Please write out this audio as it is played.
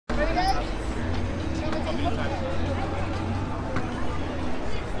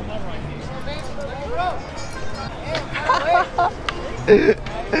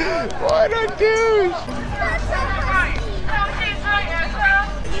What a douche!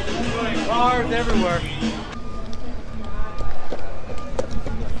 Cars everywhere.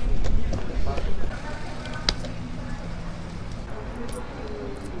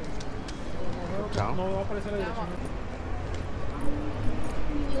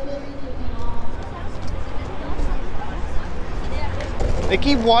 They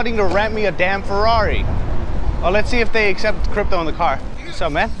keep wanting to rent me a damn Ferrari. Oh, let's see if they accept crypto in the car. What's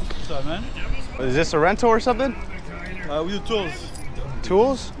up, man? What's up, man? Is this a rental or something? We do tools.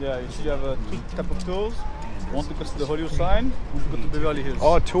 Tools? Yeah, you see, you have two type of tools. One to go to the Hollywood sign, one to go to Beverly Hills.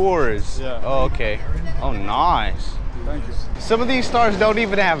 Oh, tours. Yeah. Oh, okay. Oh, nice. Thank you. Some of these stars don't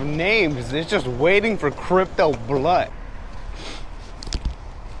even have names. It's just waiting for crypto blood.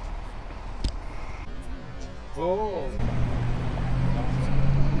 Oh.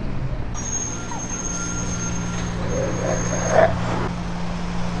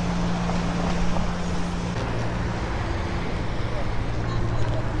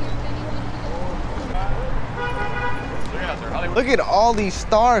 Look at all these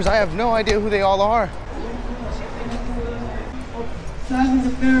stars. I have no idea who they all are. Simon the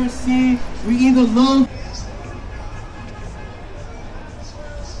Pharisee, we either love.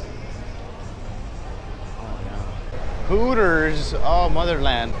 Hooters, oh,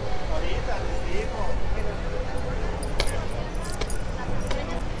 motherland.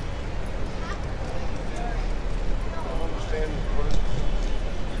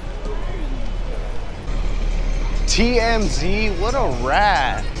 TMZ, what a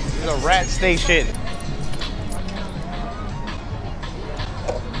rat. This is a rat station.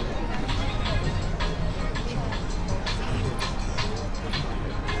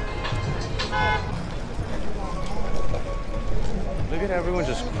 Look at everyone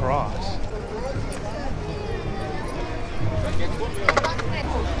just cross.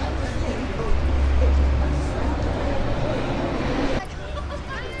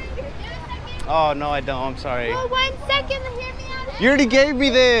 Oh, no, I don't. I'm sorry. Oh, 1 second. Hear me out. You already gave me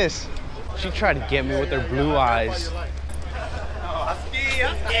this. She tried to get me with her blue eyes. Husky,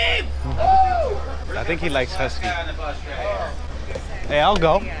 Husky! I think he likes Husky. Hey, I'll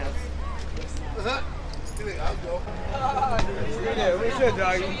go.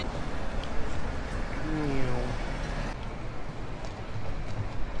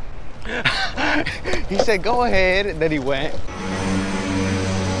 He said, go ahead, and then he went.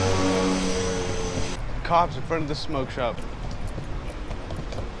 Cops in front of the smoke shop.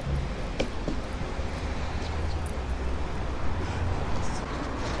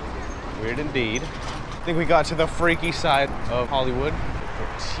 Weird indeed. I think we got to the freaky side of Hollywood.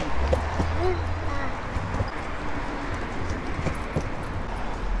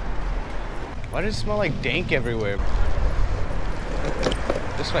 Why does it smell like dank everywhere?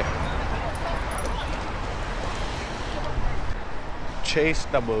 This way. Chase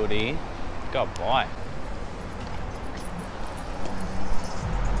the booty. Good boy.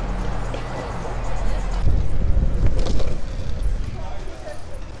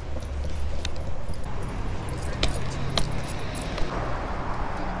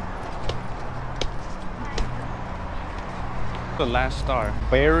 The last star.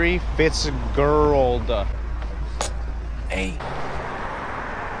 Barry Fitzgerald. Hey.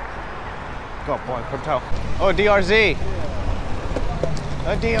 Go boy, hotel. Oh, DRZ.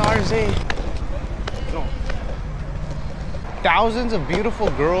 A DRZ. No. Thousands of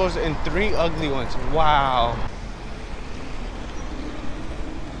beautiful girls and 3 ugly ones. Wow.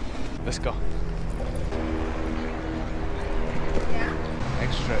 Let's go.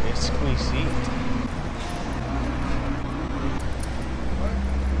 Extra exquisite.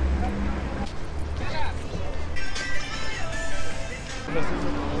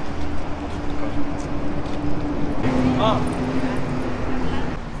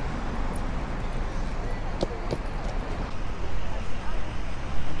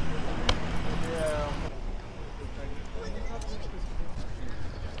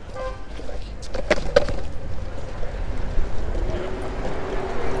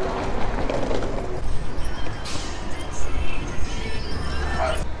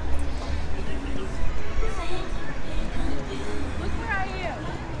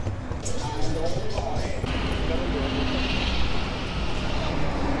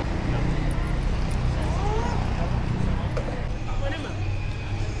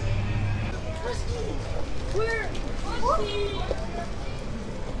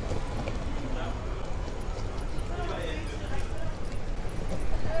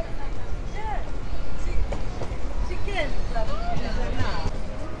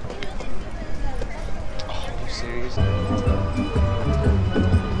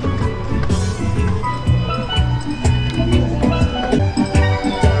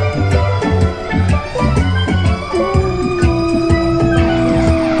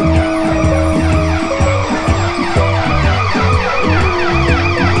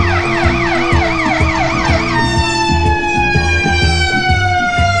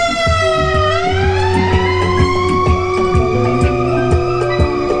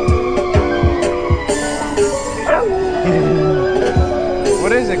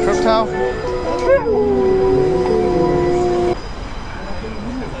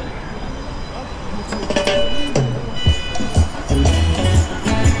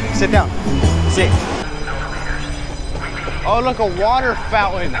 sit down. Sit. Oh, look, a water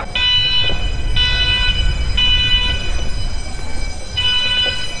fountain.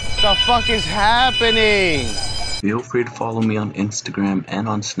 The fuck is happening? Feel free to follow me on Instagram and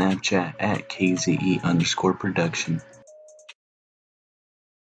on Snapchat at KZE_production.